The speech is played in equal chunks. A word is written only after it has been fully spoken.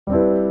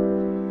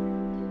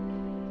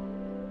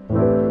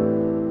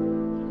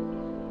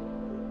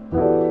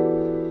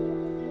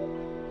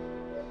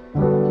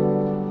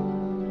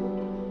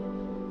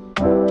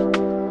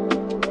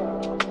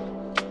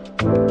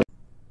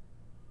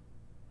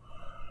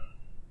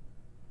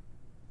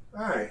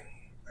Hi,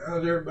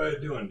 how's everybody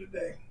doing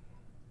today?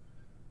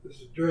 This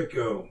is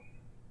Draco,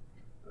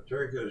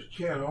 Draco's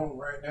channel.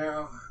 Right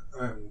now,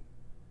 I'm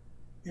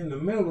in the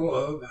middle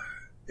of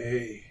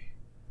a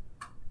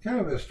kind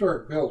of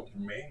historic build for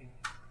me.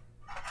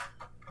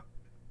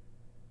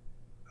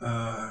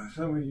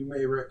 Some of you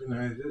may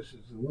recognize this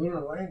as the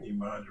Lunar Landing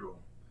Module,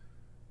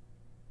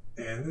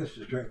 and this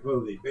is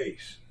Tranquility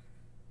Base.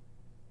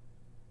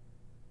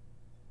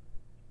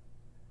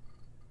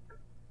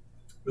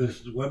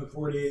 This is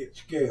 1/48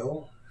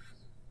 scale,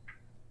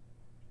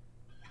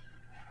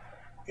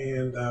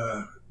 and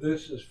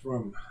this is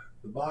from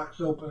the box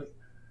opening.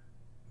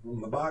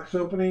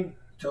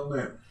 Till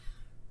now.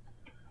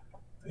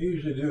 I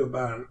usually do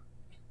about an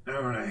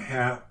hour and a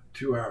half,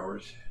 2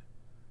 hours.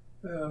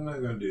 I'm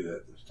not going to do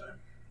that this time.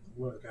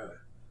 I'm going to kind of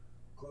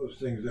close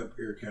things up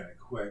here kind of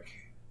quick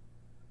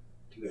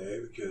today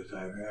because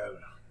I've had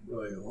a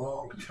really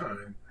long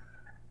time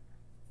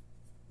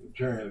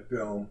trying to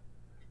film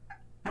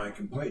my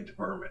complaint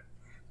department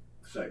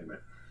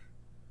segment.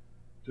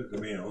 Took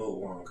me a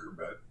little longer,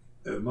 but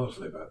it was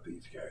mostly about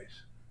these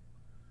guys.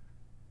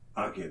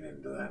 I'll get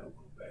into that a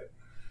little bit.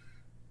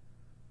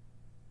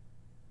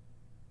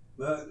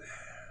 But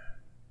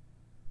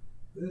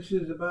this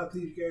is about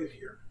these guys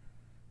here.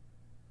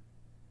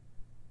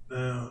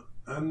 Now,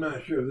 I'm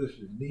not sure if this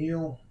is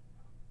Neil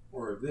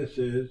or if this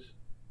is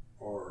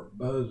or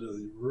Buzz of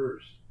the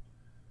reverse.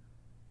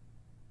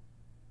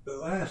 But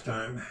last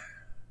time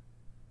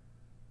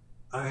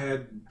I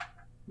had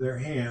their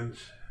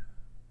hands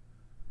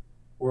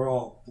were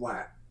all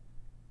flat.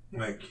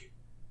 Like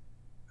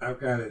I've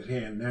got his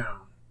hand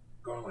now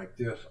going like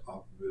this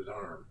off of his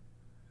arm,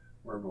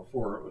 where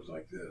before it was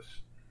like this.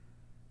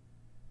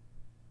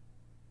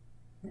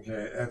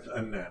 Okay, that's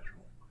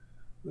unnatural.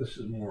 This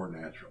is more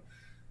natural.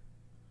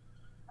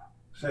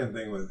 Same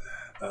thing with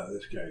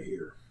this guy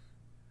here.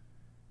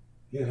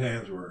 His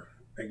hands were,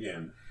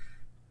 again,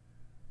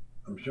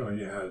 I'm showing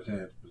you how his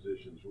hands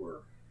positions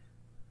were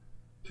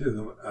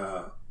to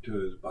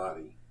his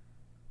body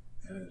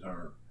and his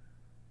arm.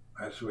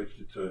 I switched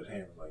it so his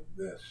hands like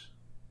this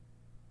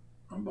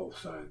on both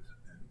sides.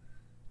 And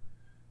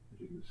as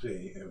you can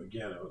see, and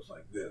again, it was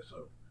like this.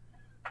 So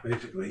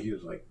basically, he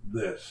was like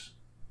this,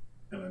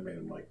 and I made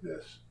him like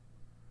this.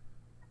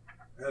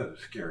 That was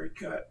a scary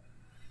cut.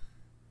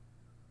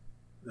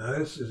 Now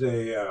this is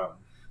a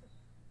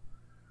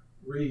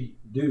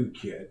redo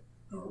kit,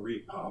 or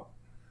repop.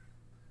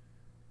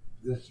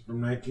 This is from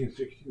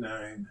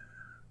 1969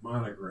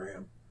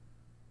 monogram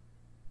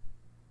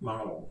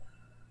model,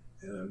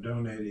 and I'm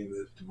donating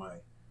this to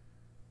my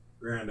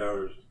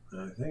granddaughter's,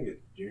 I think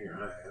it's junior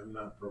high. I'm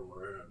not from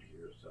around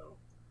here, so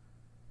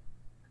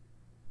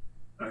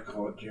I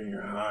call it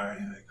junior high,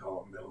 they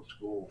call it middle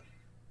school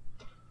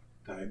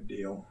type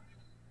deal.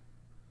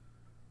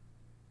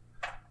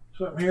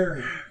 So I'm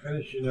here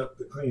finishing up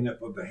the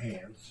cleanup of the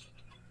hands.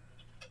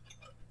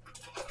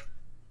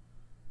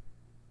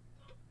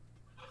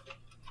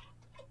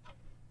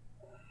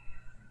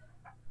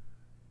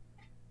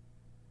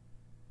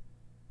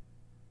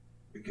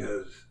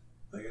 Because,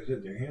 like I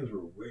said, their hands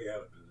were way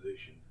out of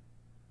position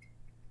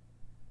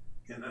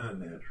and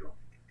unnatural.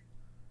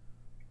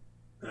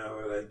 Now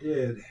what I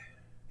did,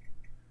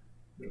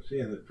 you'll see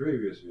in the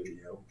previous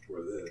video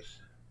for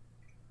this,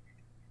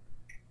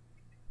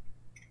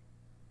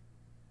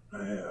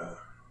 I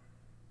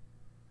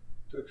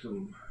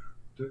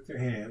took their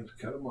hands,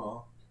 cut them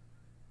off,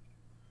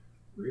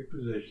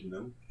 repositioned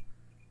them,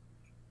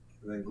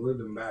 and then glued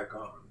them back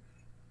on.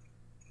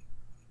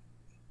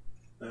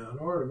 Now, in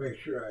order to make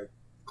sure I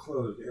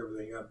closed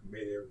everything up and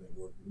made everything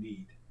look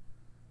neat,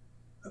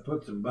 I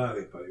put some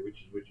body putty,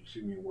 which is what you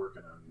see me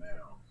working on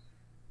now.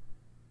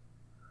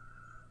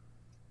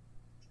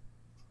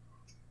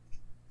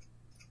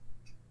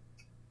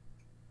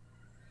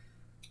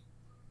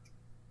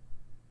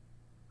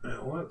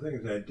 Now, one of the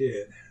things I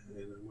did,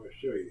 and I'm going to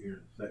show you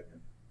here in a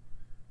second,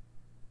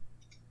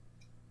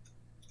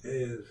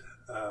 is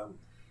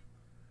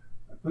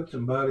I put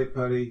some body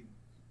putty,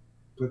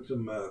 put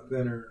some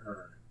thinner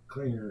or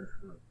cleaner,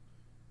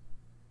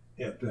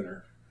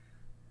 thinner,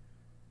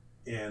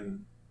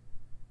 and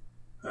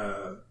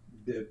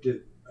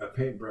did a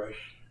paintbrush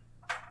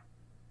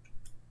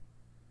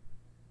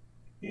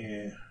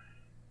and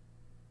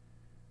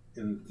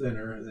in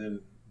thinner, and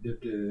then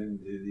dipped it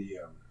into the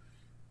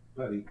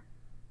putty,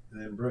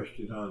 and then brushed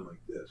it on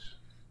like this.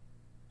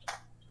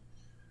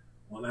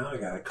 Well, now I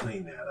got to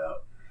clean that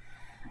up,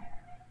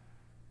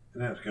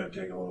 and that's going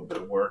to take a little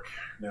bit of work.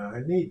 Now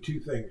I need two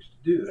things to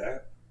do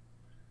that.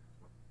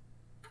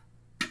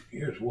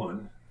 Here's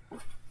one.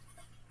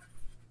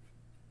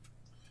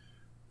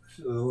 This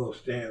is a little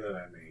stand that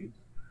I made,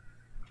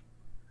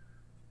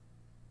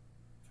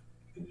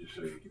 and just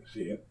so you can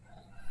see it.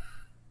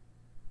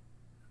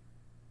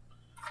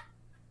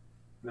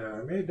 Now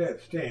I made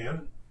that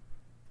stand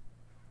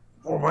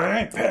for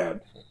my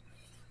iPad.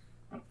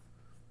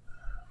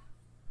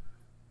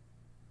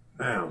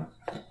 Now,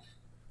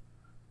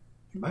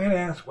 you might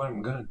ask what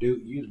I'm going to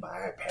use my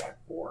iPad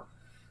for.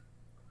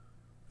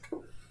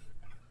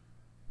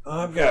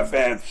 I've got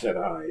bad set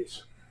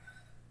eyes.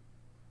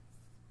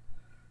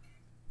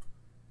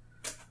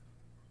 I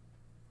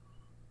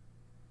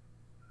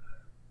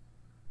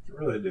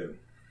really do.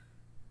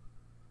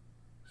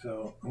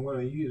 So I'm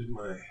going to use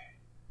my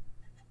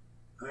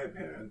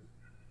iPad,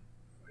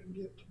 if I can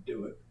get to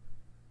do it,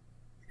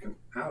 come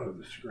out of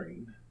the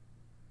screen.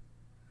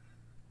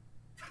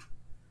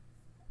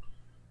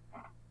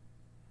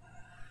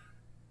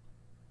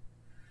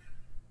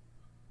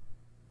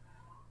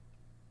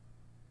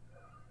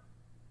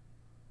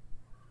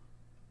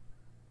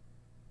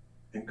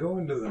 And go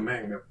into the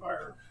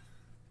magnifier,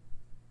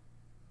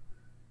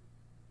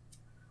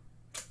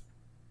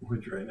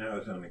 which right now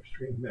is on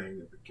extreme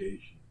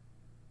magnification.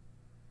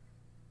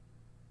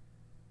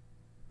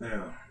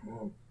 Now,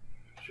 we'll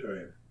show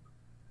you.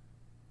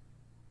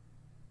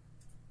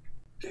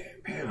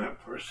 Damn, pan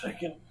up for a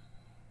second.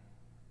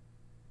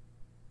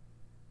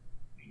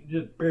 You can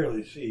just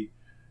barely see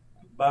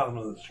the bottom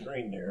of the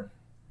screen there.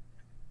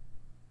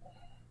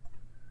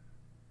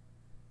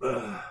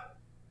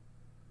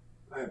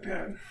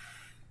 iPad.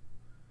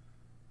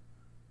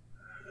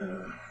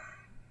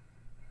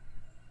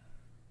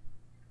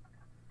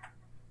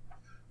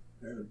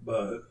 There's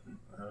Buzz.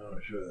 I'm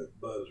not sure that's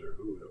Buzz or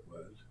who it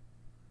was.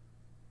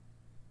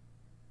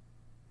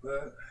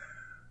 But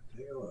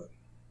take a look.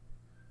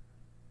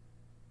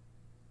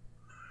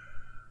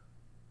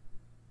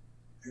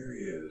 There he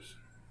is.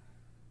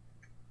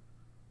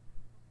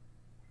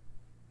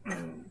 I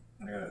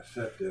gotta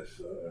set this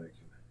so I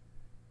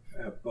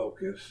can have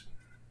focus.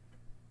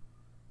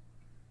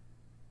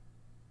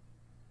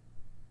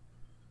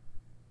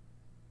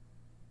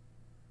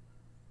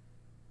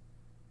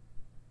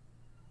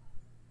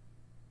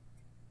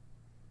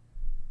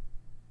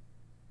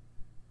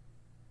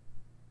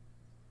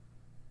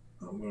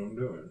 That's what I'm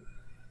doing.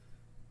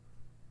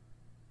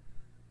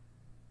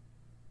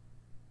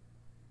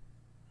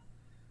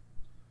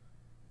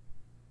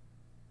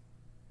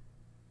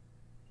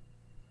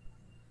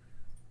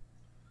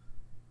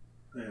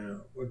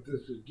 Now, what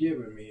this is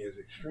giving me is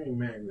extreme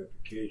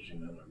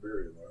magnification on a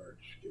very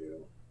large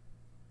scale.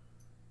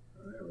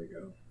 Oh, there we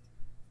go.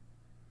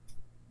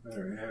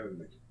 Better having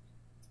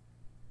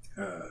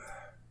the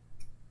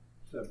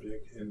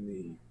subject in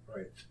the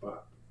right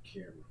spot for the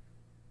camera.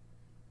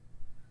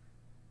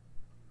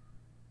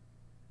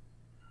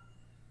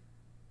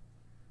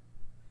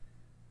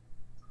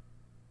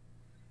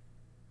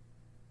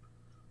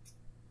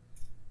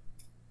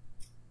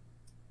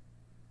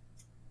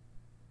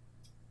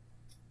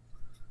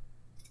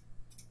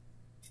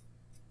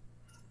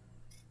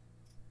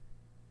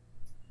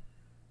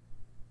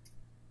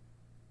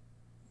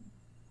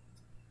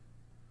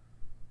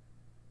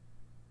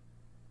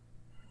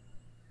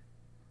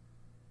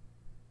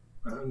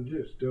 I'm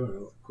just doing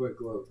a quick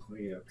little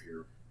cleanup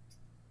here.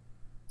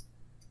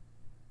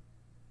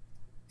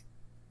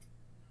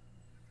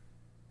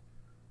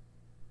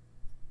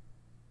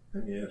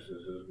 And yes,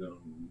 this is going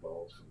to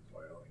involve some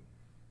filing.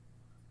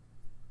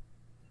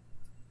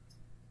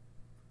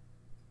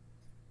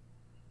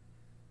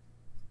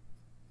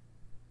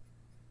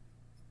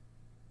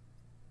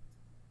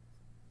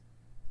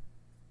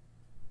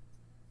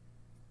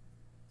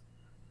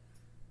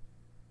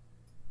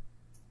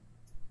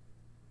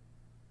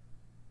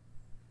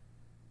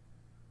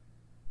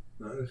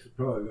 Now this is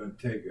probably going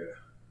to take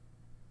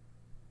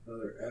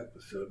another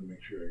episode to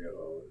make sure I got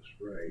all this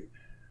right.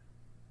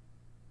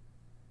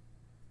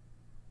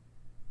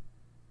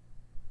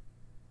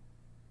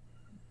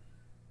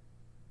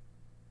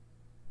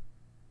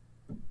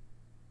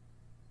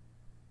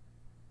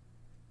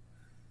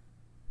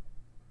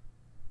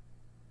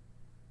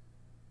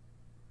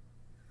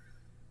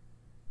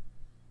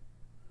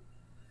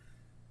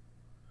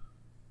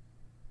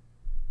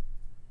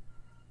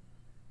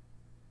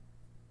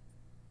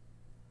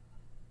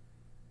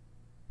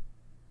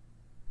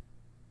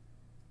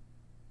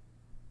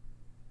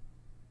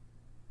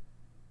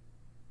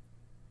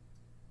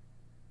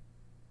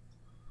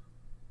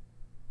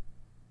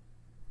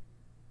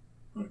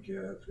 Okay,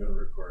 that's going to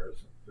require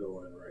some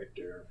fill in right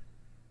there.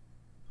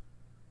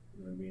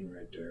 I mean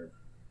right there.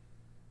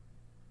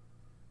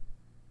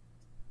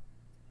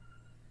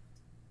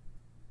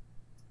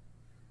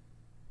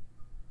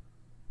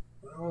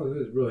 All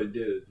this really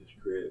did is just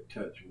create a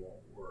touch and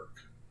won't work.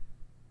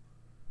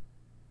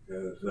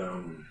 Because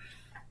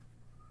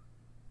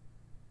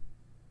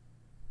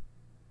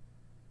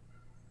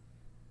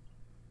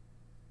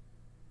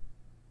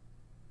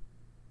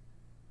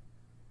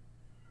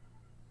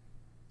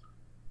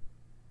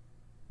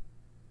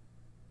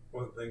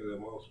one of the things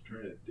I'm also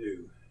trying to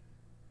do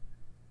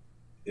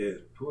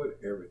is put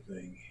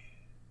everything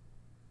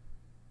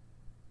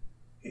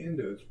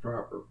into its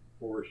proper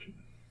proportion,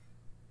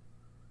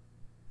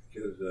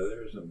 because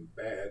there's some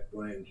bad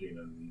flanging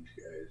on these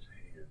guys'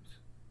 hands.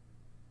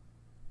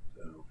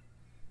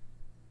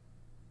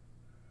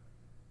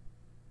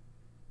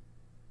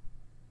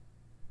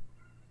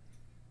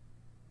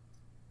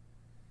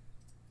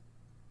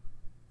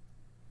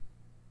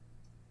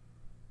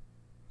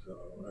 So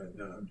right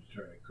now I'm just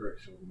trying to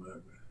correct some of my,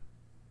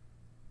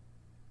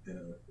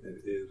 and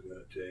it is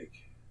take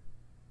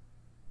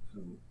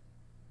some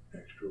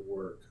extra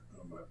work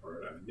on my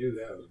part. I knew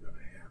that was going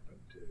to happen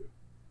too.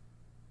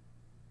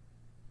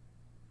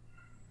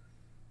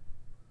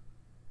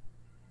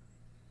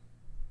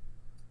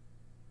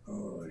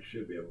 Oh, I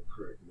should be able to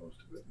correct most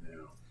of it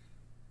now.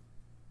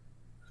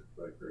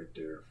 Like right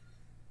there.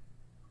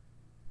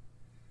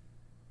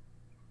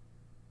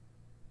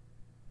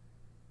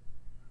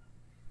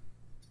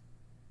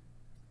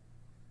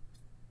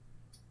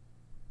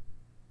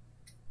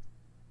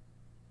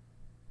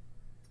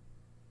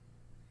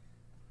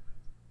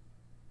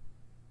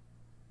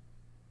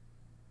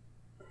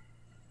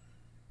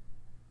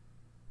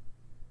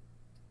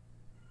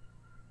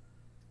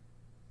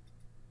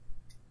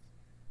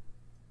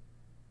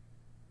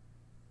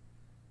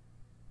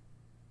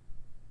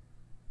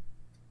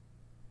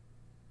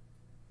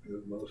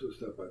 Because most of the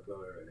stuff I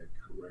thought I had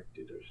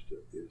corrected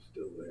is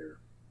still there.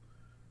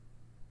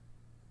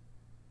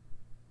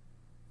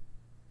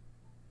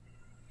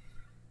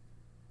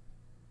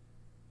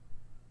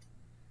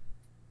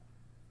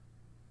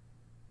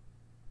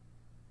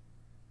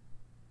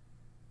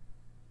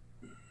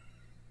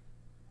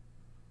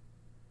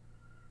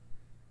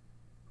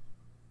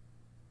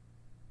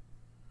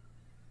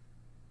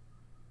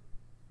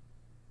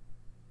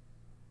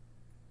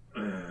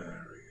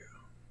 There we go.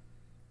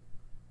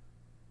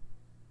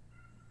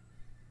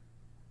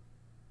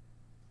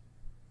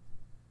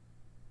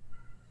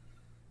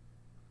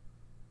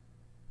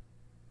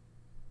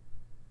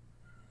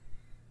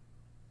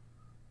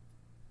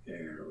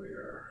 There we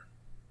are.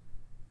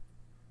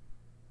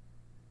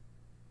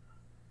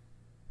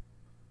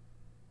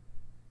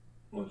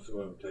 Most of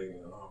what I'm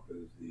taking off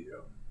is the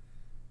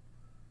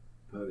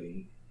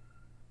putty.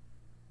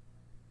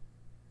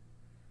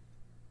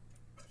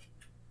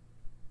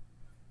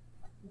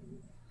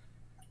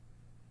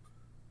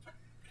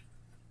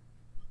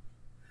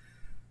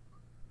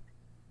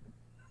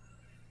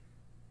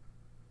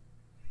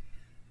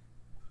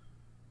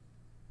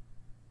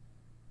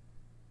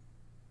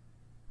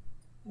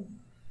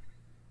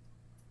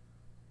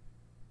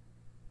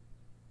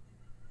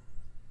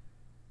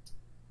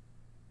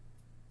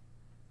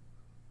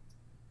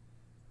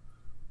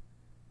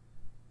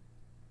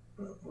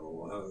 A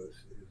lot of this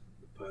is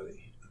the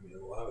putty. I mean,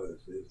 a lot of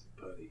this is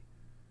the putty.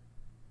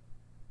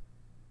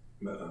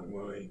 But I'm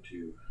going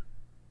to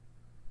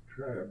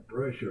try a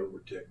brush over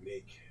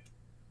technique.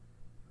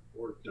 I've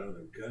worked on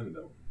a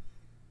Gundam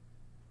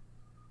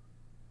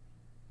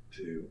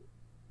to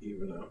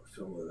even out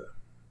some of the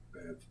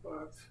bad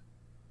spots.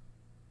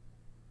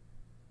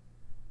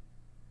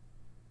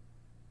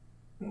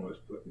 I was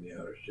putting the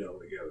outer shell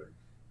together.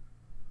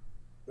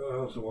 But I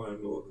also want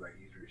him to look like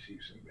he's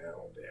received some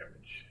battle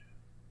damage.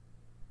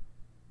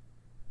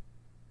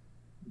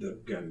 The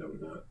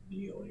Gundam, not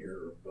Neil here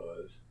or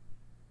Buzz.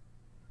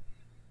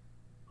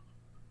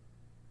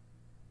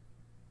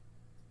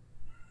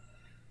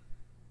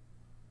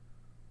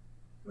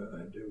 But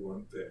I do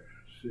want their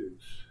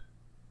suits.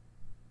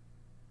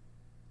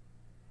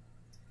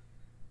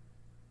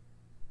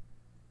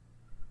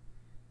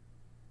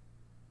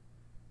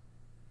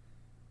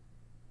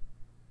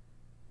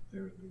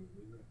 Everything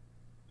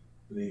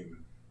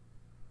even.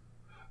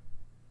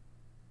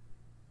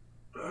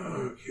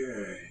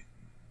 Okay.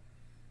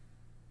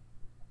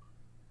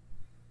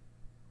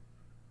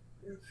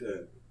 Like I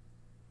said,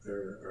 there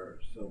are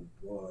some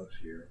flaws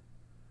here.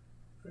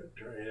 I'm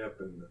turning up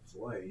in the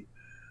flight.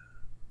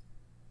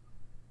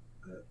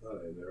 I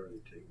thought I'd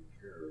already taken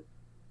care of.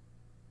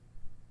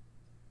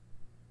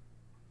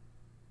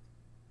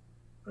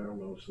 I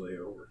mostly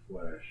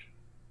overflash.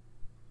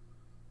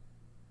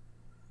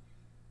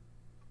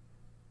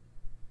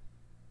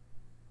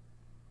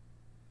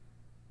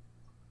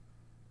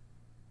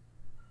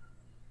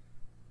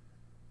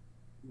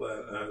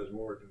 But I was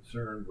more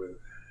concerned with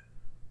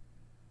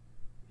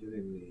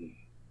getting the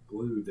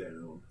glue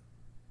down.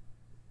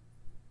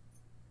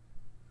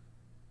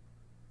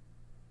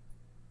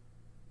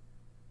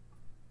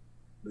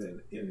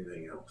 Than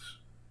anything else.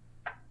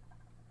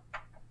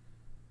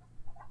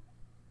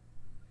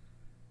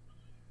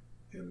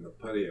 And the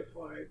putty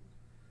applied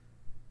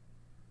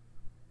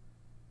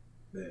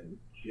than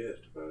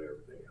just about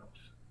everything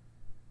else.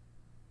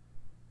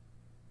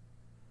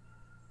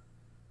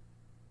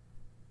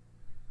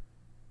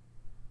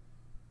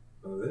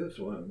 Now this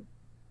one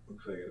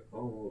looks like it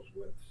almost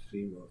went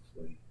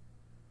seamlessly.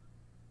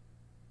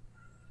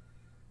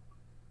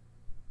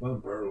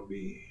 One part will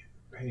be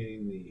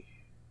painting the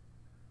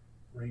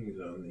rings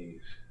on these.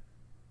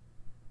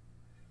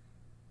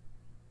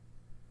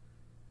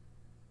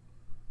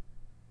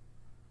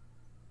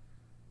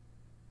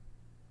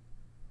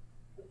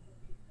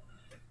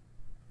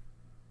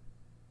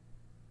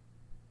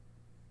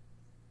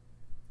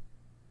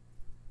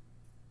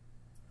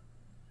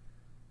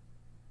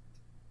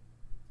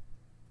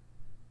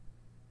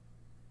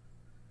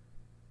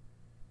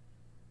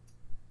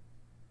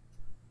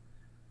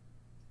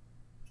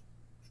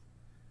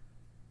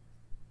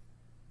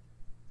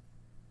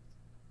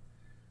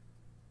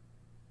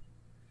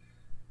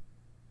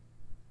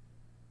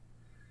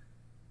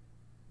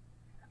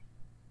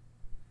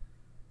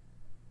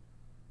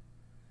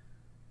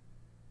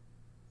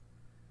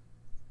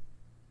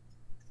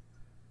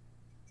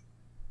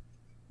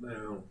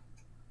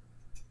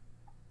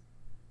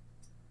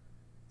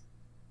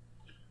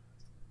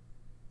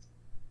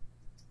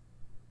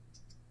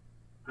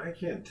 I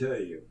can't tell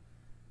you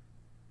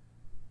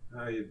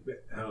how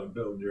to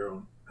build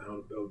your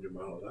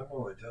models. I'm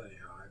only telling you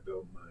how I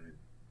build mine.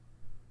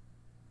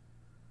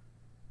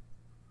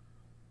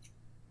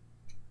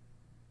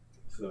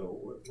 So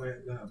what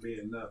might not be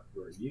enough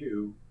for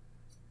you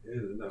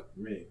is enough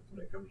for me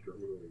when it comes to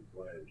removing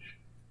flange.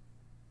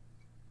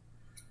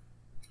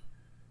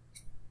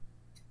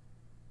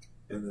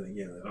 And then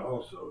again, it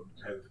also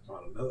depends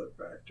upon another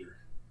factor.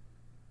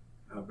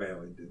 How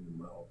badly did the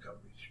model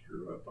company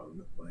screw up on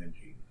the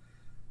flanging?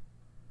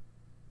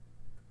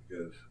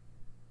 Because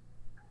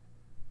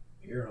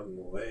here on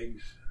the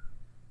legs,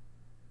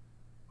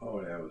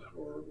 oh, that was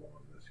horrible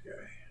on this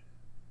guy.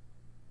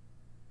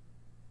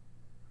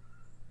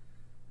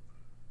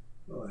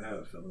 Well, I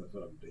have some, that's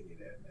what I'm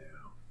digging at now.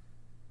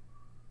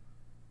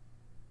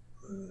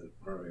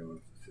 Part of me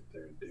wants to sit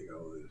there and dig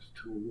all these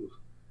tools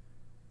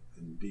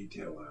and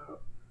detail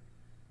out.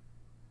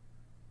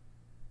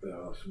 But I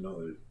also know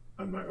that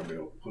I'm not going to be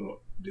able to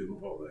do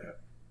all that.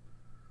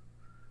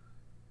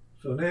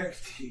 So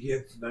next, he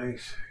gets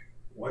nice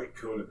white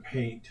coat of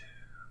paint,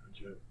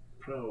 which I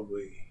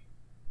probably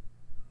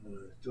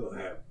still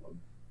have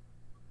one.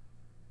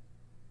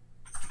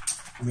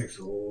 Mix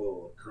a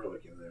little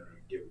acrylic in there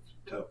and give it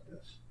some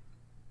toughness.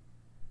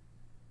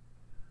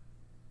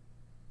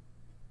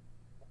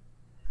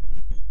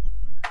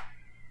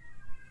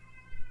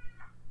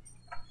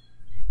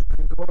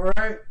 All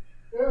right?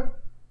 Yeah.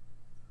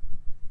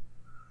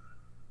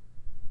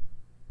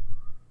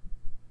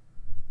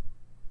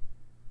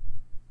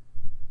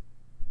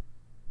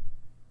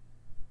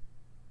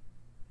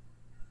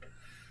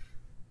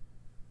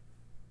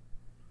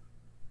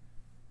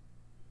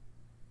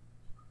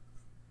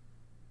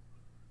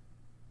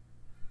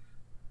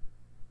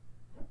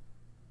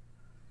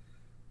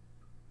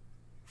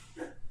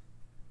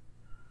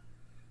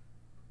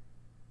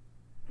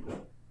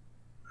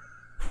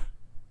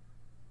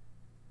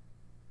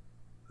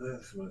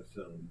 That's my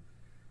son.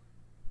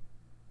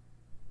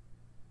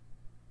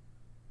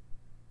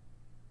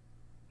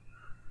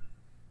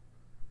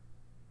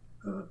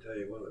 I'll tell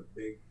you, one of the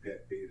big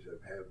pet peeves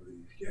I've had with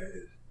these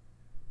guys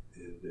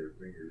is their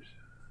fingers.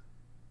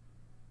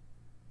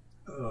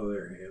 Oh,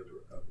 their hands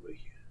were ugly.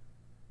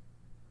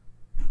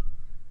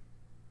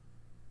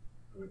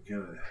 I would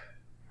kind of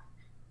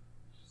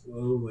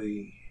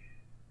slowly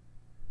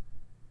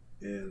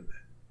and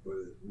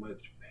with as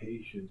much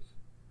patience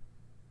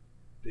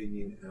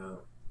digging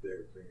out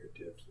their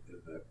fingertips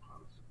as I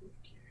possibly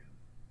can,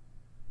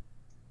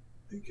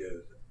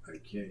 because I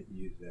can't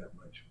use that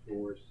much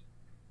force.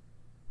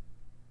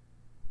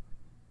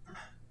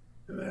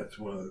 And that's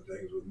one of the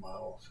things with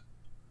models.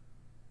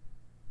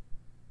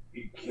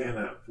 You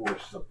cannot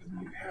force something.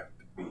 You have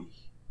to be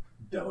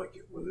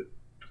delicate with it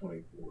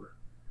 24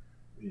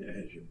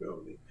 as you're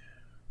building.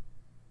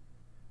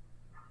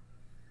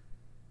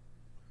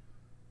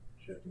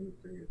 Checking the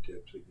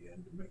fingertips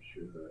again to make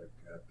sure that I've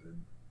got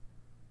them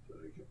so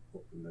I can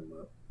open them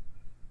up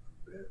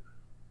a bit.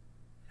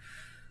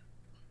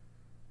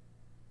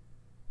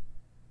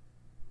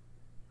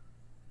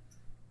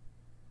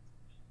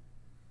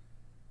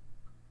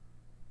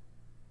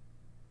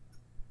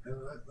 And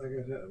like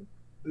I said,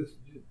 this is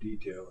just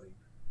detailing.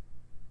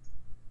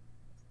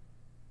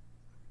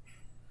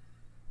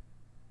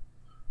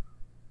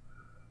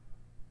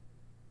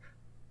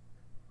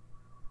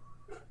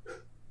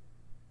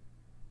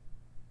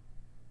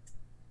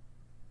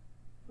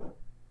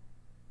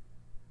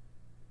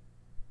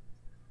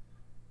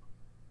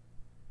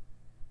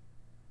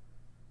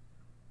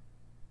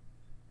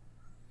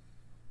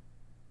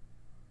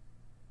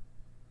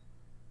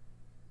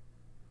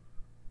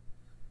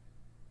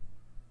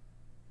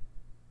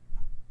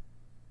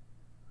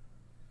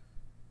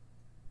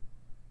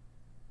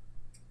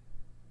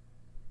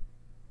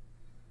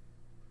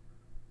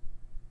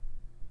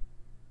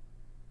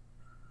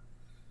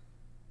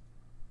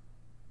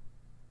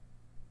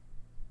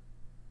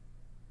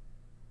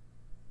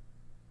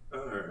 All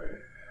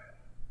right.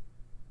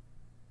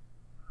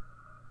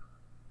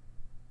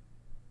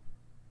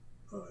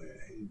 Oh yeah,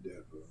 he's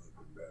definitely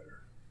looking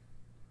better.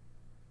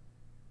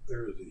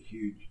 There is a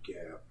huge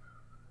gap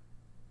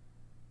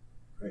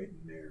right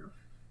in there.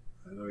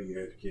 I know you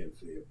guys can't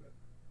see it, but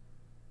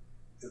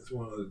it's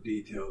one of those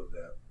details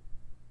that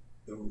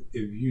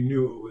if you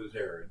knew it was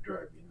there, it'd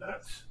drive you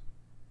nuts.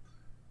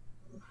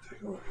 Let's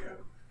take a look at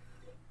him.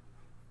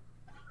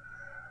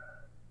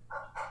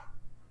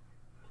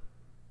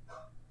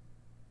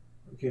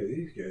 Okay,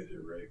 these guys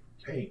are ready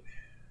for paint.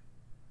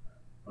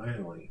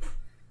 Finally.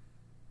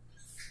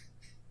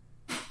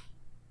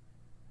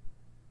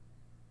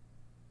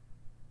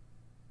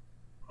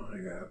 I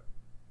got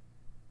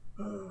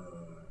I have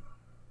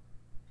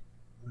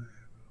it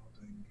all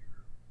taken care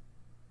of.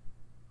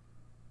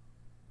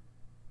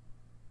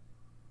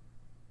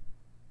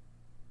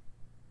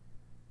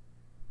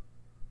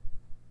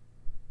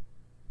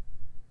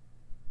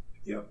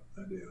 Yep, I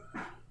do.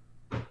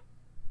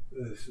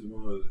 This is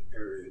one of those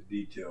area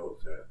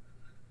details that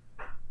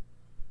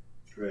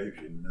drives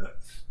you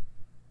nuts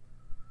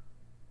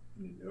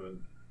when you're doing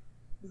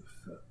this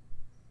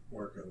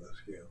work on the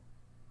scale.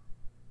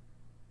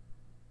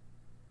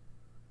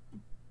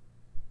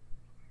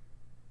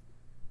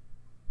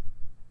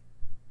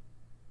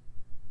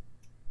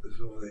 This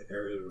is one of the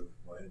areas where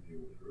the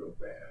landing was real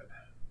bad.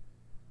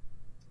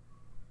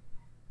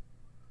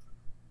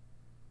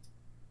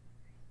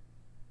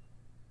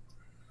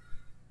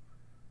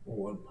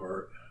 One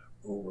part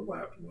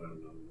overlapped one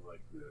another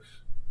like this.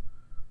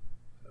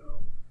 So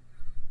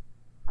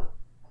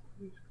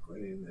just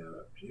cleaning that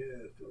up just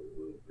a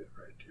little bit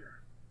right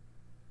there.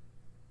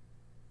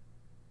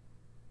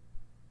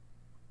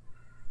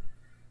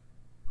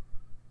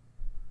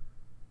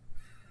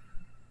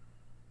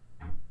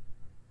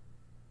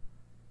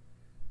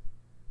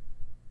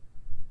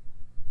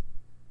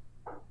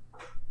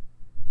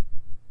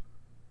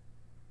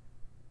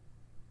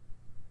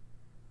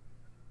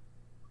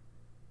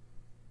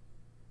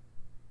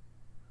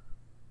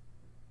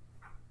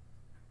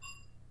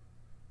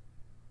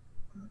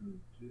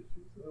 Just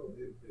these little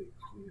big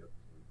cleanup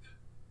points.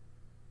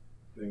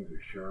 Things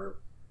are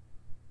sharp.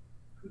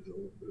 There's a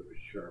little bit of a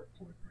sharp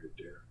point right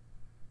there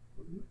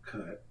from the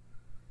cut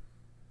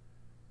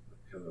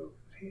of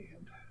his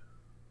hand.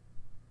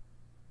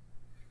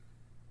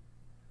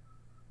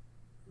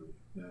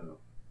 Now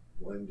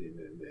blending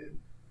it in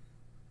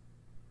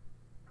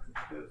as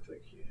best I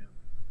can.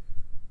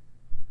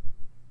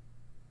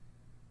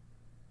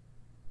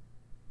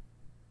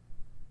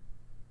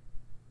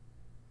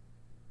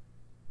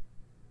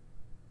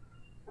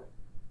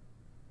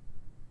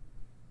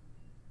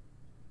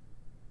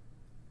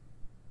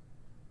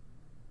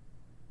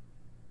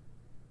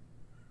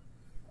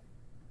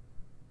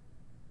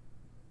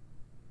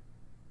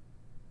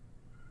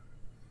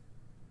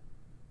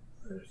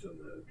 There's something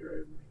that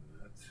drives me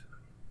nuts.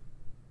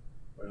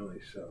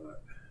 Finally saw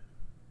it.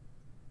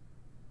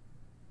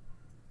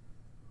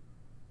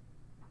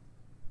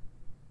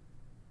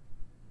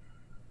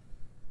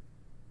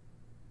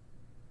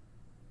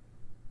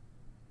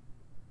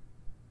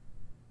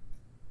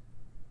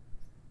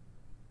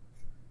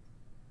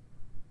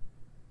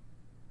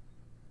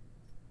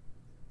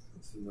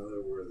 That's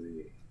another where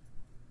the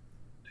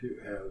two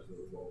halves of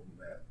the mold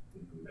met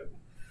in the middle.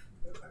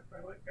 But I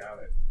finally got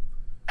it.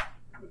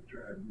 It was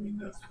driving me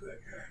nuts for that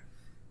guy.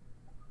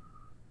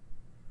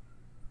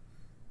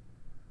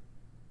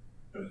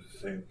 It was the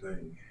same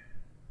thing.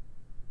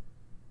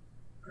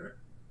 Alright.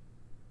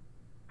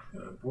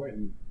 And I'm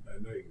pointing, I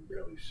know you can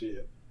barely see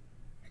it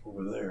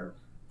over there.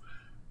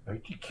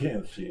 Like you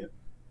can't see it.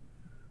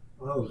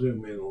 I'll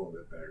zoom in a little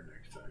bit better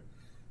next time.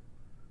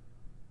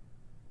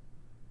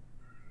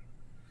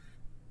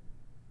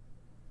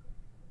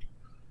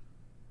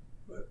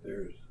 But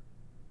there's,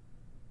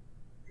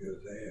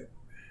 because they have,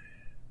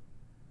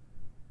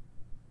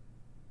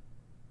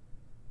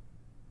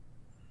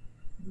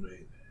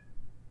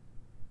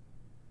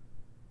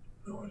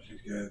 I watch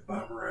these guys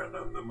bob around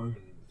on the moon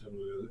and some of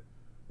the other.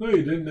 No,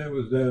 you didn't. That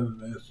was down in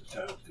the NASA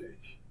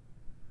soundstage.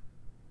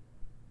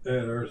 They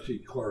had R.C.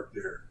 Clark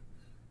there.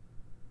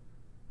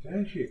 Can I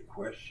ask you a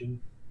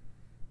question?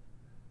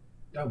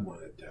 Dumb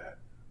one at that.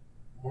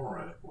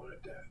 Moronic one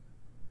at that.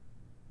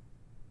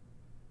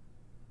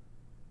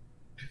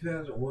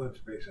 2001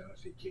 Space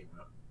Odyssey came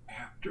out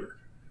after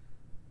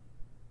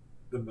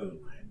the moon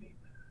landing.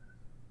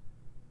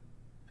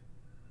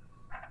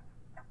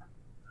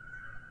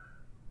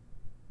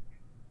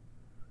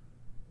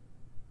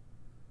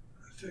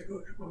 Let's take a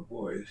look at my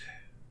boys.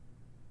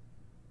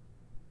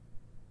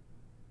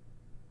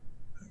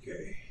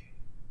 Okay.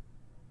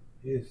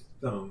 His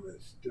thumb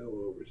is still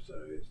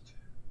oversized.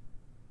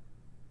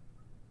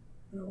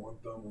 Now one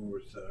thumb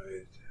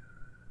oversized.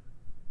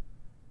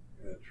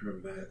 Gotta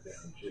trim that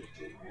down just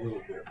a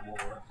little bit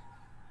more.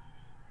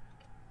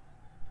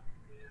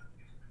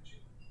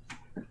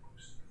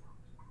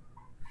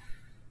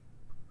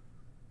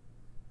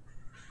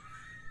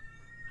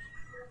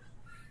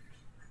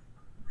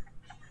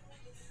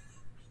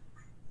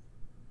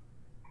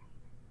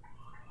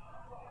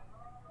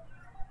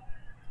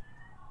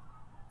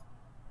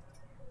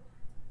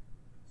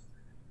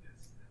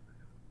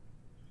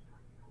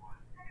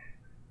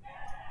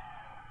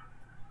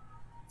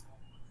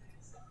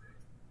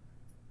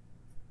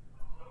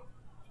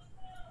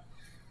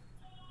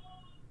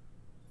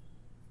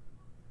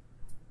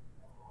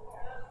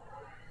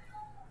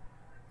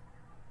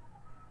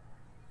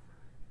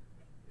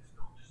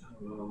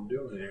 What I'm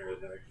doing here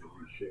is actually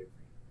reshaping.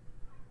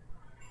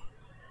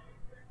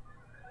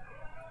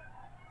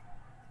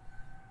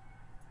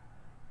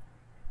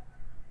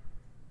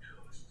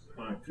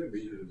 Well, I could be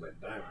using my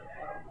diamond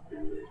file to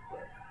do this,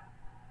 but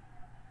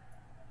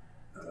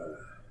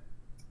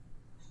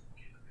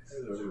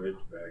there's a ridge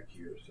back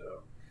here,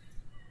 so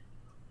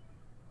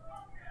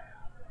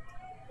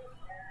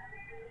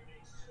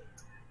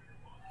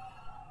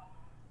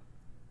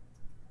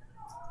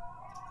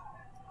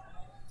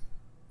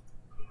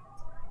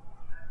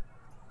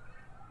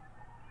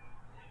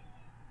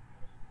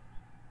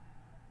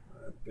I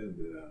thinned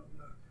it out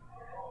enough.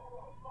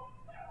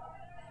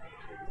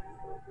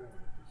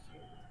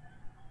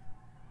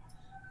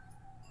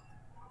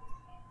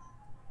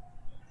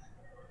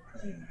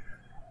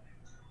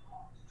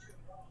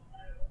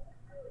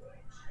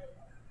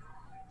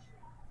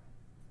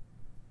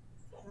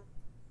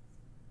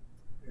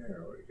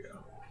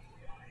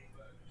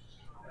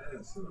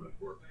 That's not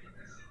working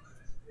now.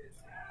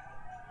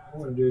 I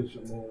want to do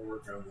some more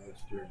work on this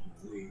during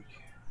the week.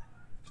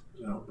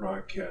 And I'll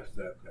broadcast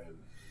that then.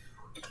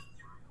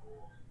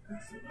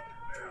 That's enough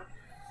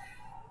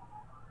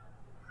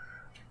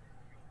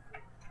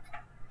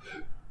now.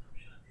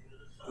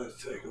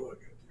 Let's take a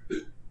look at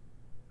it.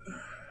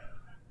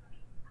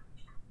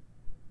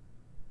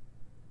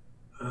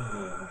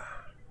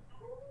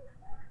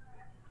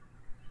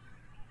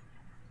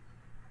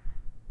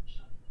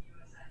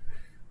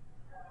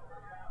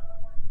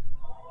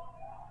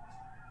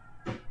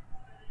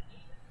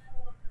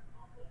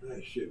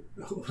 I should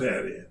fill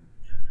that in.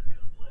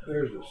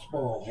 There's a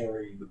small hole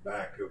in the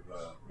back of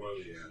one of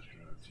the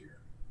astronauts here.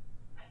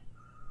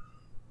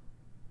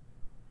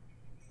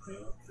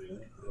 Well,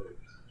 yeah,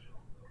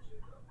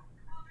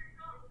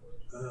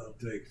 I'll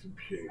take some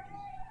shaking.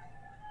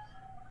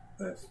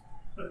 I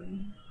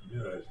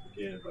knew I was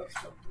beginning about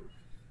something.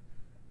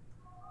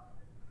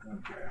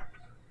 Okay.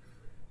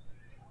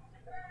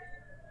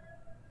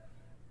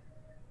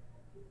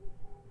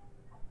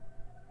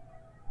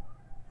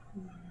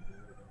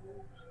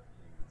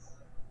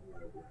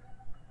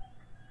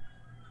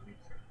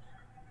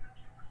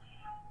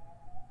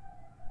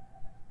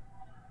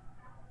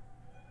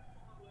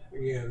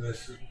 Again,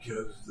 this is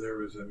because there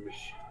was a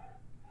machine.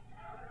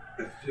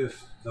 It's just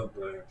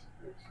something I have to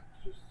fix.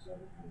 It's just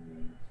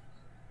something.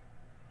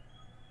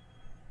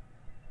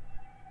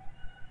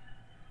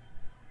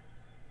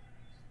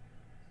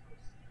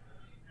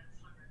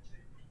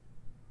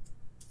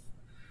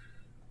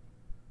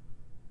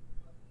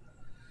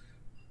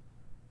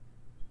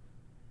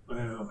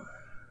 Well,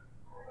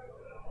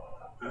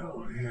 I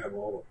don't have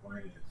all the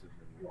finances in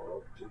the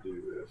world to do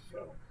this,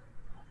 so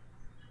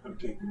I'm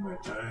taking my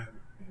time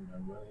and my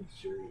money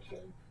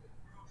seriously.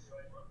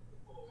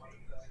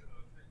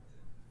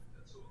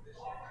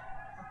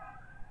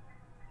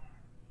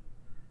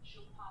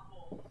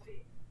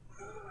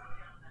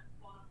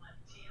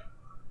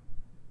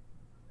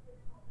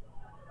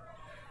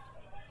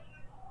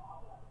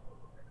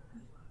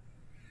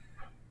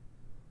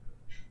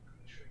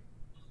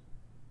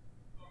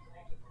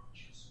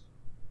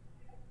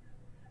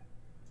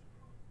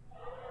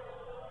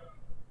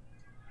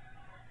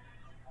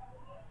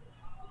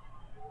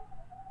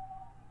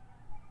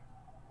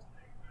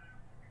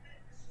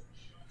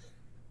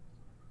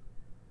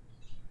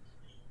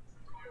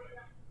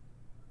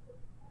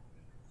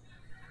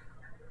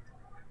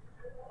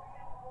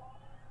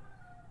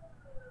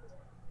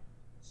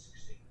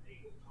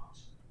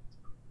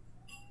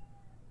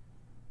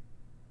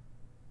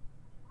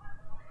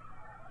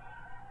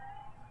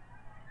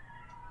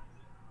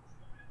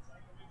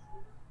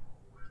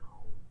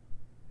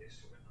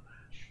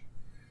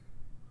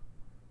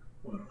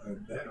 Well,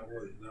 that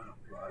was not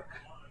luck.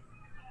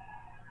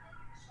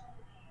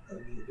 I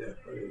need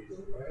that player to go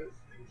right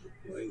into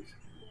place,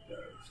 and it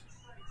does.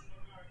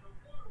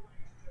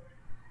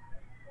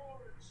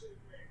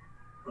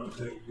 I'll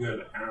take a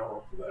good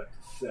hour for that to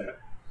set.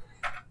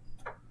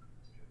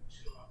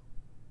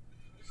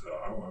 So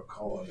I want to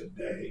call it a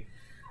day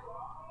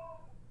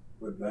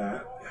with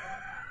that.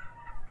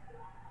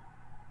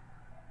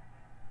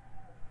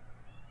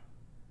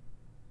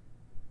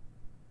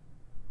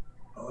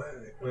 Oh,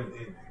 and it went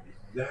in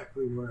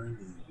exactly where I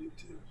needed it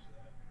to.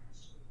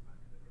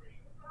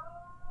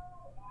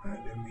 I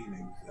didn't mean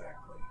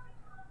exactly.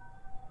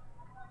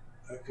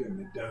 I couldn't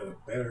have done it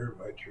better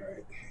if I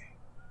tried.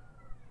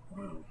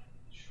 Wow.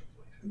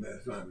 And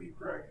that's not me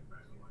bragging, by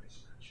the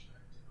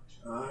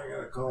way. I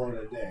gotta call it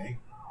a day.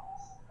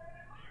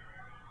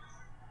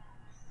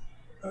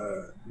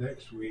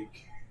 Next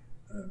week,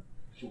 I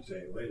should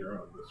say later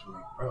on this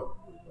week,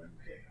 probably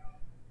Wednesday,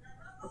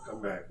 I'll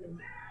come back and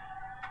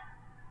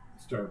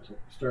start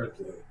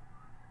the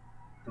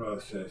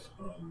process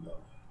on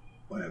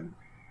Lem,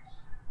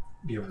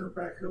 give her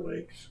back her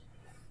legs.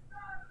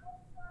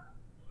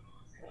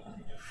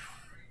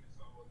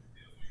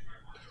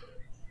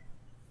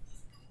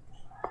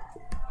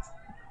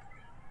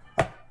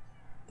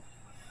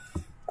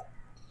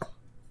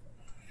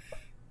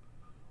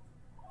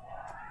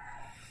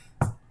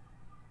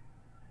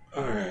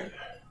 All right,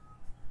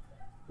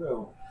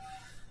 so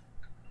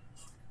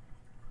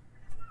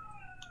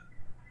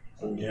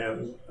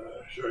again,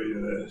 I'll show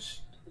you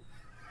this.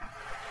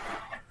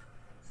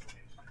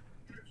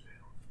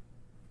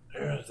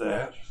 There's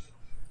that.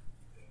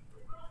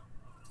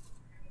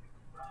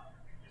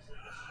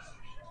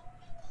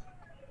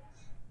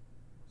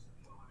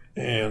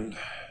 And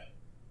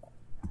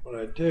what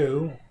I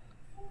do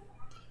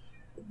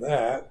with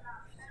that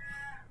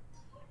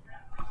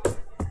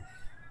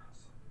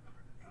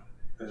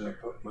is I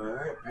put my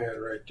iPad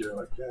right there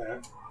like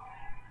that.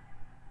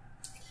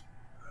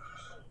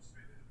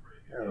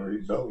 I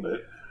rebuild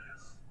it.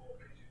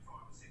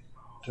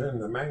 Turn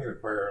the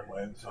magnifier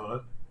lens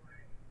on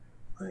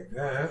like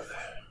that,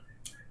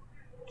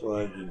 so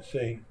I can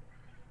see.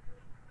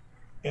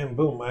 And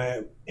boom, I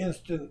have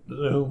instant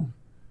zoom.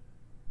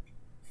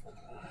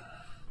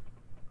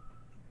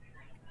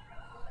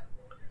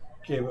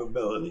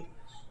 Capability.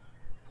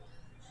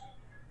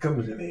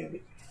 Comes in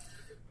handy.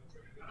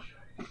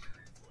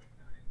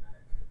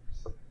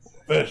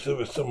 especially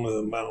with some of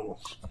the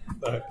mounts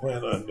that I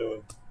plan on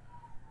doing.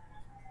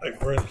 Like,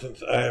 for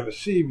instance, I have a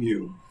sea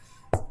view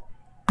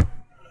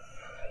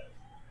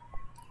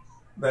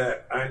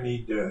that I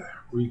need to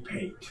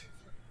repaint,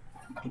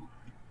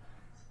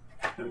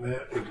 and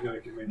that is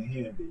going to come in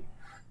handy.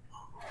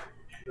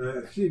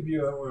 The sea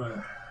view I want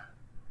to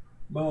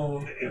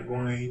moan and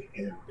whine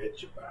and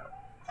bitch about.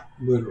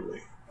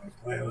 Literally, I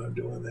plan on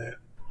doing that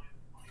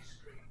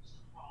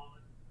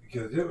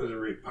because it was a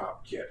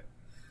repop kit.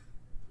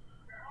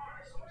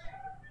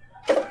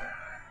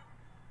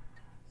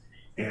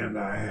 And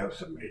I have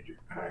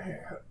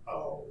a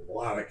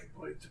lot of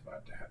complaints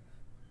about that.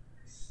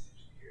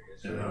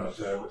 And I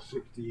also have a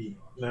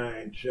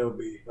 69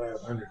 Shelby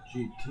 500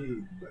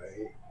 GT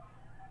by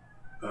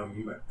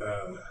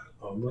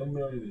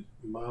aluminum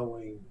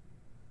modeling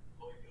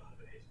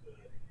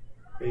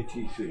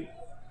ATC.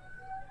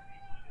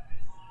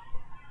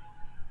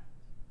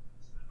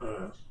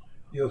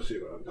 You'll see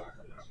what I'm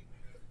talking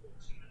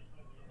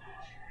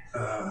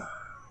about.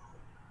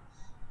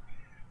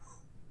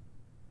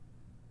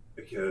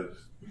 Because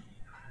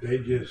they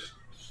just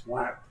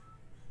slapped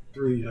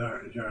three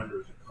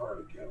genres of car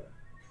together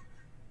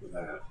with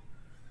that.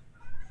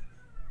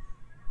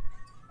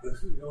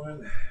 This is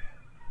going.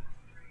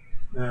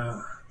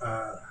 Now,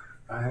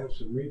 I have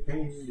some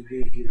repainting to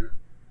do here.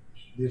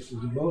 This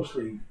is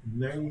mostly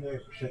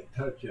 99%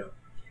 touch-up,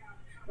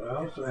 but I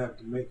also have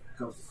to make a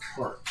couple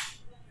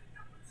parts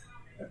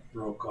that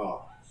broke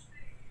off.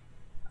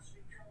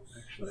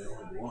 Actually,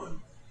 only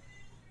one.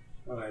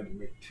 I thought I had to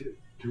make two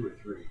or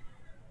three.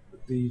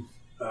 But these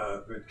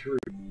Venturi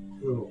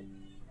little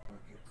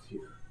buckets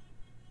here,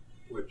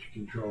 which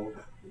controlled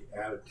the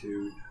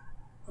attitude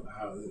of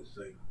how this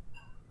thing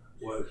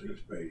was in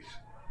space.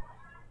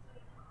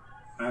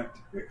 I have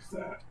to fix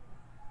that.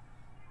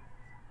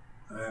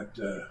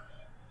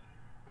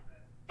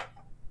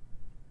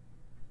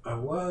 I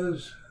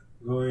was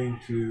going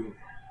to,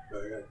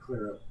 but I got to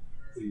clear up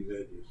these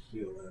edges,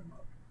 seal them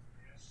up.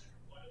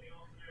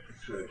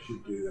 So I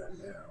should do that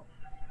now,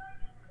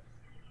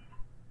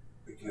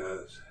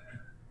 because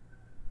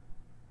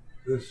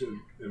this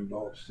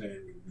involves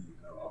sanding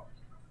these off.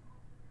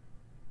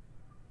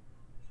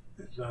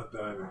 It's not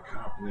that I'm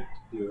incompetent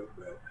to do it,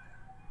 but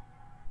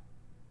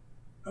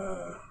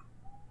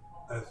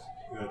that's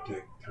going to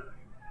take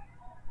time.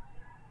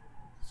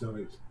 Some of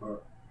these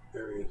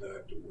areas I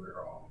have to wear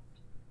off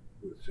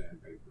with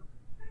sandpaper,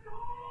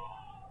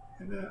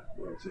 and that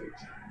will take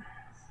time.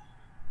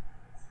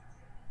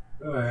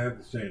 But I have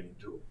the sanding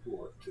tool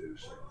for it too,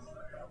 so I'm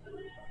not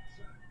worried about the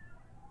sand.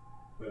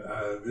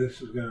 But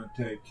this is going to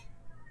take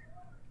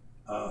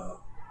a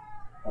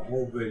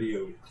whole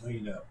video to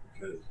clean up,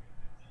 because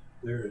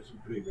there is some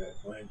pretty bad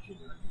blanching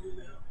on here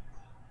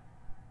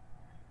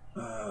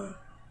now.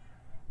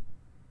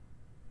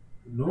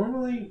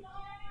 Normally,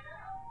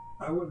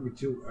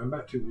 I'm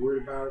not too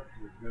worried about it.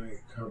 It's going to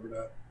get covered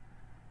up.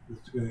 This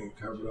is going to get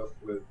covered up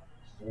with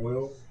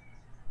oil.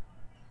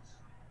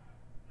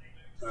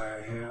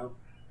 I have,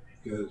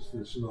 because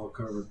this is all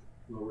covered,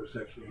 lower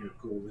section here,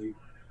 cool leaf.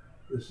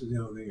 This is the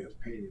only thing that's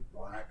painted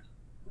black,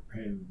 or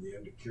painted the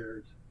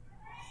undercarriage.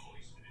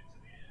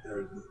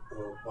 There's a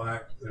little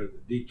black, there's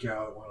a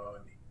decal that went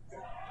on,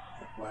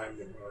 a flag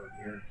that went on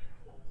here.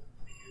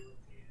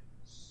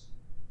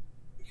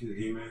 Because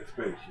even in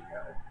space, you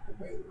gotta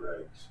obey the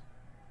regs.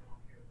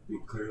 Be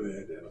clearly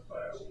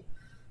identifiable.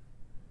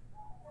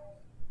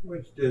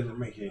 Which doesn't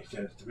make any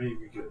sense to me,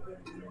 because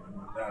I'm the only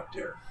one out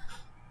there.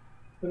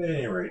 But at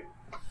any rate,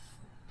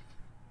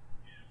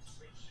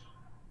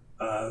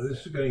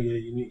 this is going to get a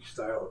unique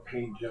style of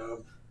paint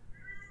job.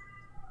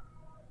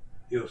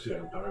 You'll see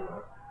what I'm talking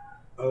about.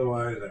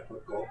 Otherwise, I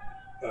put gold,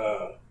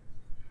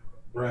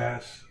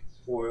 brass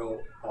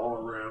foil all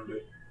around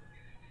it.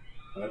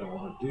 I don't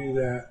want to do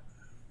that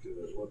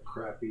because it looks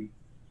crappy.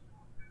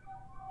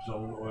 So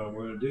what I'm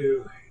going to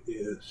do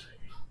is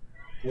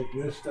take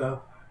this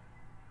stuff,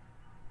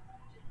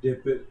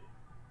 dip it,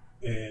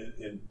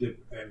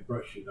 and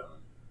brush it on,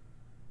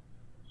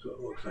 so it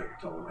looks like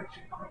it's all nice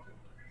and crumpled.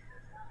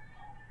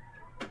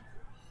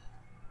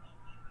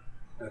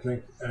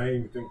 I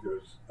even think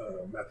there's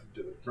a method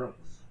to the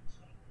crumpling.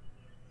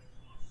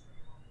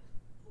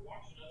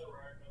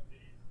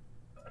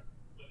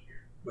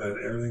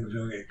 But everything's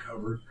going to get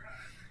covered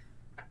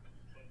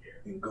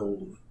in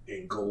gold.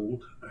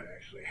 I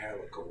actually have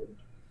a gold.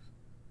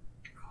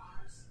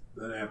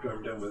 Then after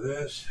I'm done with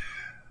this,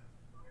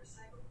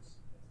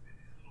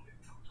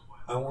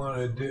 I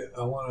want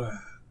to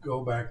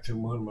go back to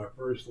one of my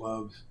first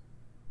loves,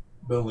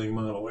 building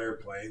model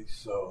airplanes.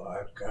 So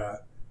I've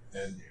got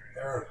an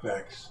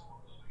Airfix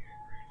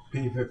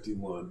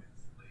P-51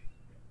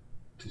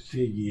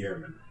 Tuskegee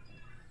Airman.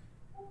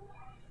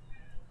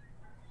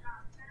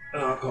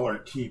 And I'll call her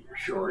T for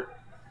short.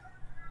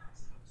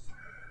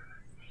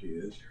 She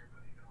is.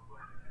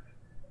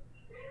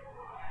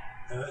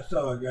 And I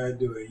saw a guy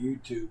do a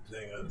YouTube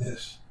thing on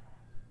this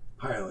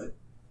pilot,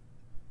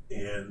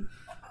 and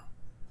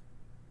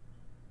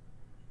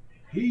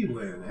he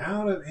went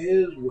out of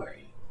his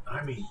way.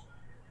 I mean,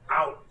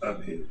 out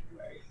of his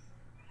way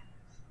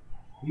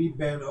He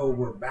bent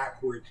over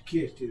backwards,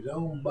 kissed his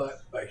own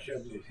butt by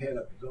shoving his head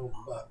up his own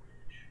butt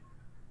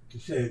to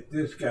say that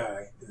this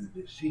guy and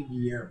the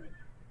Tuskegee Airmen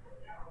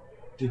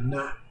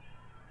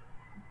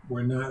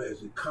were not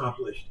as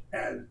accomplished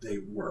as they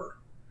were.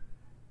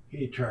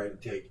 He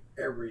tried to take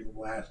every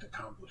last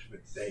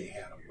accomplishment they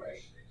had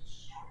away.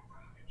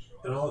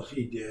 And all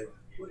he did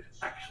was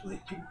actually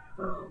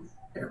confirm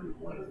every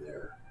one of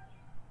their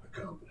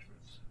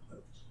accomplishments.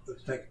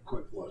 Let's take a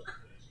quick look.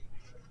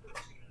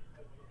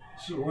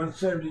 So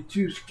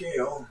 172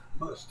 scale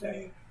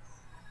Mustang.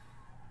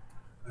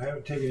 I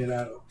haven't taken it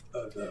out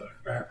of the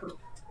wrapper,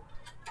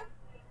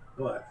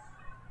 but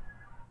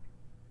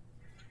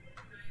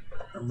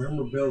I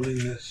remember building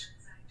this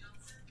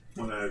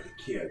when I was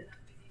a kid.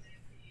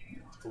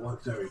 The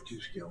 172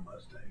 scale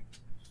Mustang.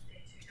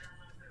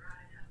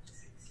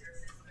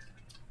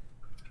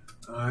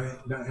 I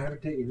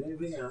haven't taken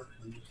anything out.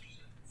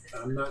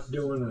 I'm not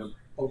doing an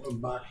open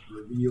box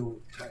reveal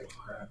type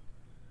crap,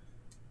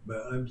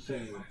 but I'm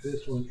saying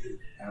this one is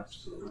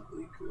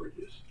absolutely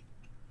gorgeous.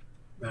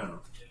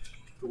 Now,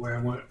 what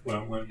I'm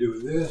going to do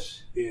with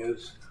this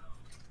is,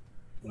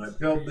 when I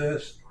build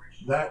this,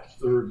 that's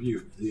the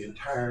review, the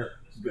entire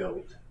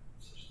build.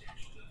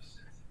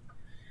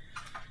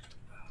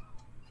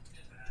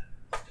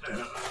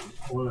 And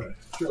I want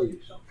to show you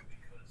something.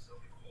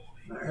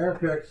 Now,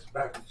 Airpex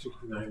back in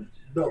 '69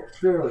 built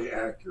fairly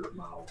accurate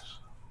models.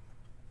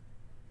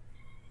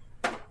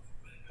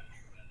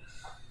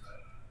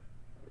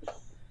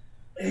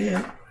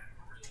 And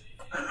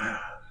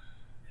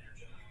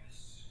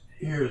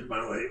here's my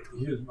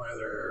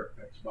other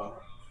Airpex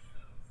model,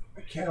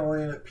 a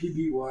Catalina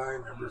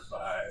PBY number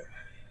 5.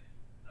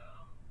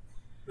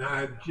 Now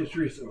I've just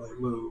recently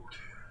moved,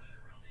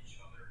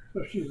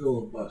 so she's a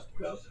little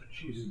busted up, but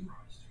she's in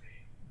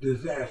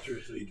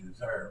disastrously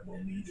desirable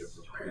need of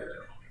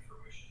repair.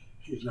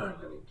 She's not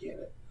going to get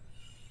it.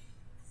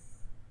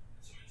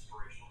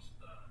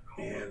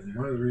 And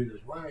one of the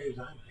reasons why is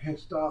I'm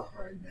pissed off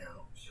right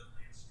now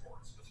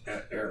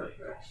at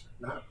Airpex.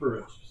 Not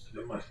for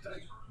the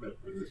Mustang, but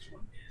for this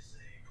one.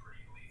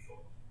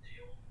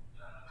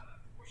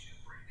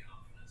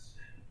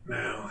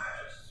 Now,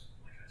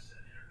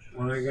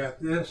 when I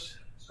got this,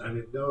 I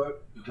didn't know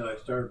it until I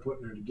started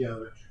putting her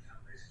together.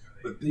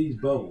 But these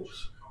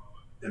bubbles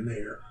in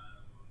there,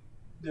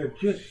 they're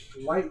just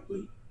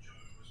slightly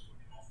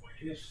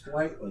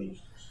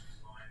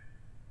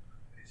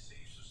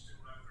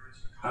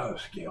out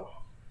of scale.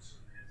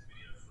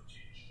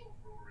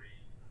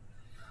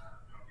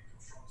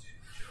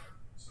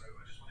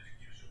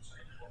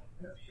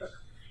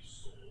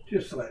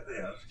 Just slightly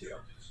out of scale.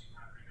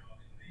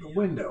 The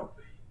window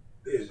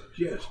is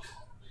just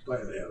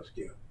slightly out of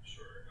scale.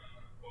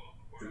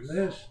 And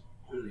this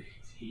is,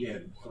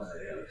 again,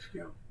 slightly out of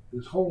scale.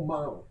 This whole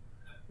model,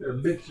 there are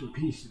bits and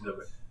pieces of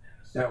it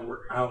that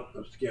were out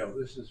of scale.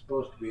 This is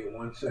supposed to be a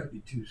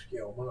 172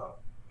 scale model.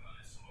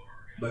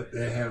 But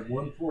they had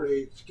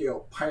 148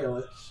 scale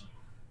pilots,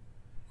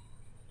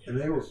 and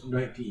they were from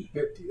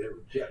 1950. They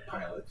were jet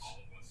pilots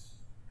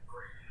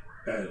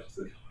as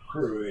the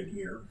crew in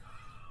here.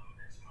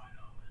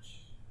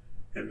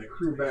 And the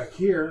crew back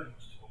here,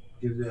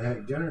 because they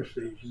had gunner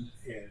stations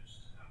and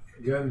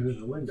guns in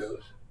the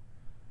windows,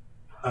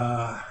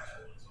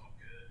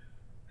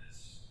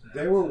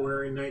 they were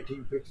wearing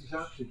 1950s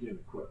oxygen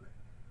equipment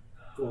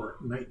for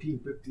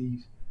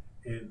 1950s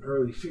and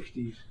early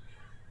 60s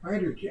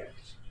fighter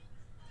jets.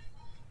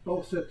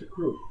 Both sets of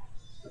crew,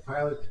 the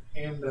pilots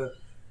and the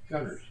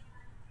gunners,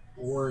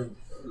 were wearing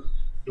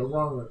the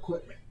wrong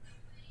equipment.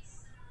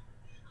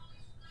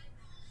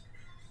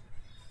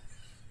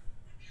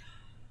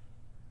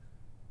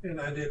 And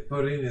I didn't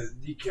put any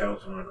of the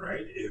decals on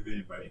right, if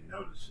anybody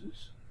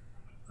notices.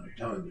 I'm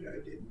telling you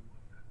I didn't.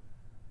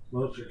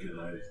 Mostly because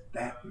I was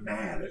that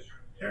mad at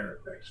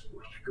Airpex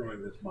for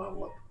screwing this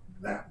model up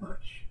that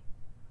much.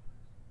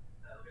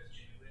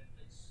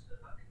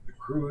 The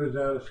crew is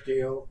out of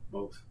scale,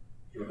 both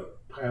the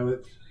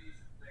pilots.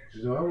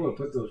 So I would have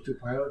put those two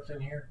pilots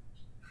in here.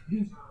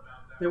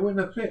 They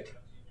wouldn't have fit.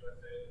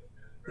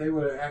 They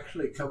would have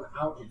actually come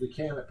out of the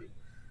canopy.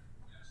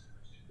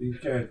 These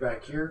guys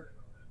back here,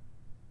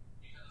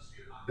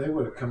 they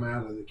would have come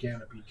out of the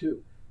canopy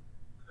too.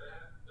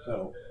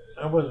 So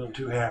I wasn't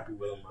too happy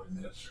with them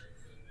on this.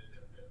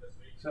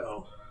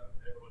 So,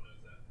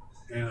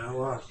 and I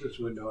lost this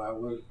window. I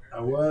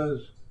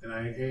was, and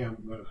I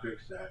am going to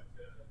fix that,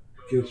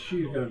 because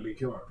she's going to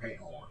become a paint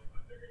hole.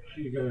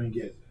 She's going to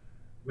get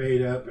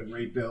made up and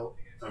rebuilt.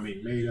 I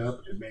mean, made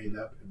up and made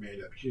up and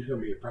made up. She's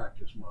going to be a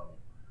practice model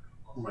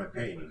for my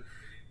painting.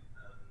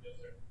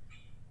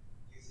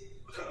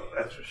 So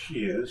that's what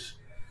she is.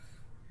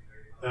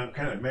 And I'm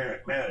kind of mad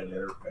at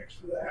Airpex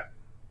for that.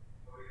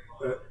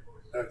 But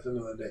that's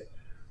another day.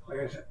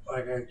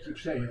 Like I keep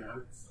saying, I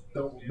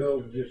don't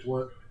build just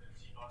one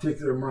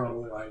particular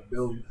model. I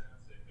build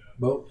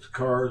boats,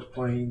 cars,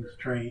 planes,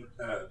 trains,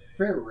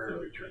 very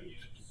rarely trains.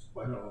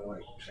 I don't know why I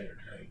keep saying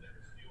trains.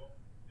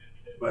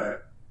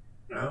 But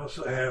I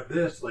also have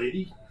this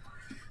lady.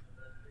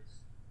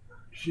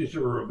 She's a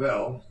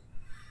Rebelle.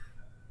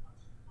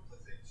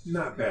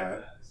 not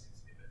bad,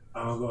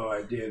 although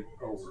I did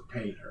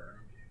overpaint her,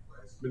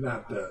 but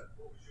not the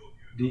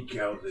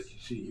decals that you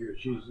see here.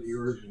 She's the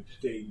Oregon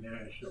State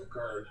National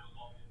Guard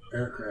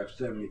Aircraft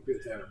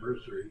 75th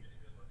anniversary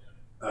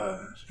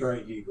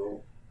Strike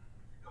Eagle,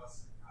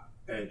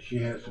 and she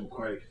has some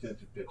quite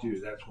extensive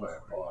tattoos. That's why I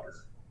bought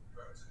her,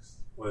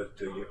 was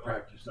to get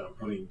practice on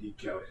putting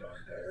decals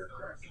on the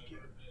aircraft again.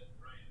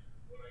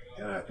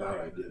 And I thought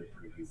I did a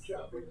pretty good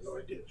job, even though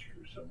I did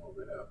screw some of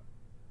it up.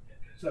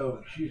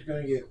 So she's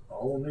going to get a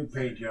whole new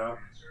paint job,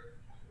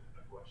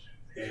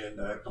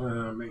 and I plan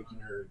on making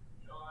her.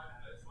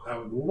 I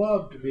would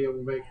love to be able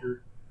to make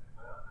her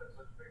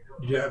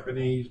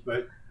Japanese,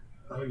 but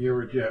I'll give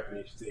her a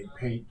Japanese theme,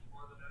 paint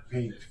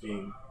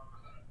scheme,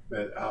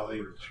 but I'll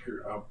even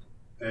screw up.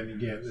 And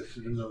again, this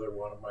is another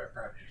one of my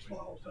practice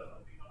models that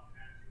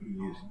I'm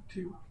using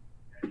to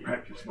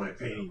practice my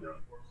painting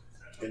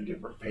on and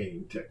different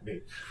painting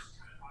techniques.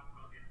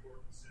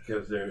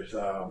 Because there's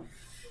a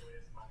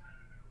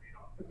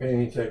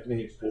painting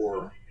technique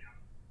for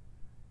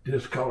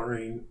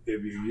discoloring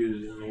if you're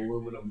using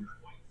aluminum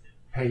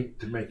paint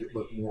to make it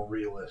look more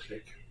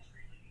realistic.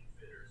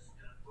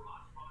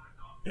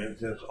 And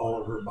since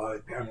all of her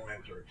body panel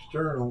lines are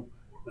external,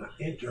 not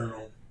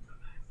internal,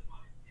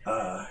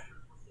 I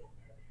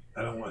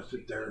don't want to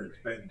sit there and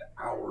spend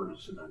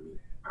hours, and I mean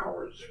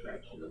hours,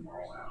 scratching them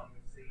all out.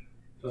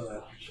 So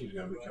that's what she's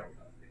going to become.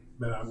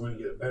 But I'm going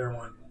to get a better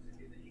one,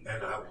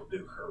 and I will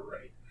do her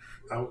right.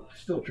 I'll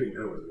still treat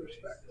her with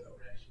respect, though.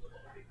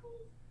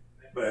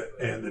 But,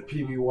 and the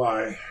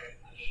PBY,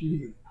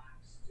 she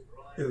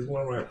is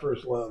one of my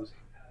first loves.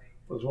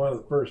 Was one of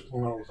the first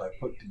models I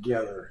put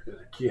together as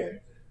a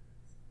kid.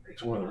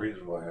 It's one of the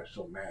reasons why I'm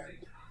so mad.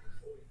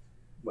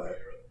 But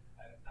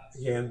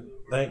again,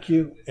 thank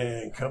you,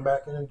 and come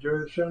back and enjoy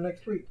the show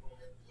next week.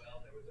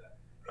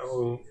 I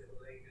will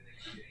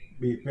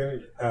be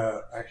finished.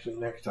 Actually,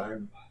 next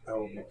time I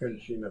will be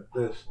finishing up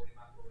this,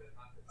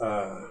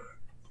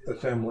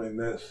 assembling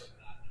this,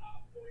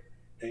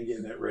 and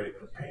getting it ready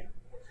for paint.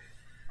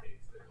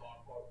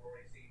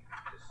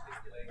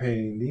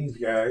 Painting these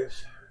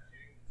guys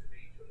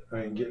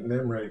and getting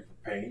them ready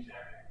for paint.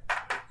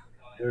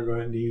 They're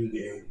going to need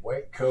a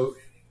white coat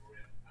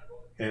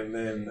and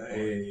then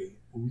a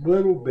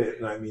little bit,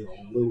 and I mean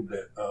a little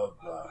bit of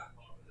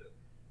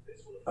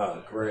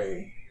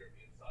gray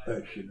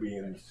that should be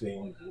in the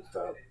seams and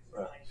stuff.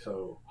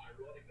 So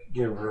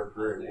give her a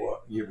gray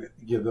wash.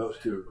 Give those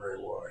two a gray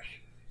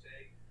wash,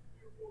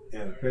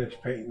 and finish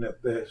painting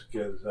up this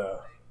because the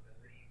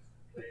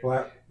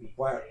flat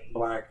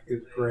black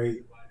is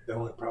great. The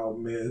only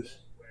problem is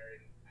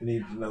it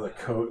needs another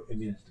coat. It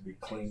needs to be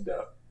cleaned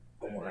up,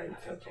 the line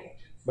stencil.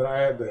 But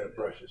I have the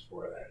brushes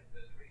for that.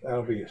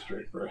 That'll be a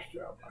straight brush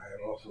job. I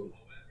have also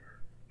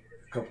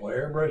a couple of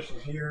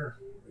airbrushes here,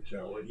 which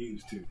I will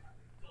use to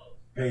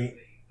paint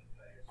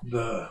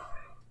the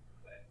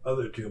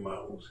other two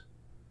models.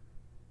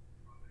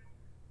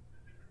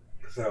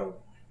 So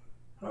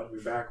I'll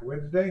be back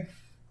Wednesday.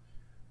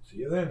 See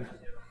you then.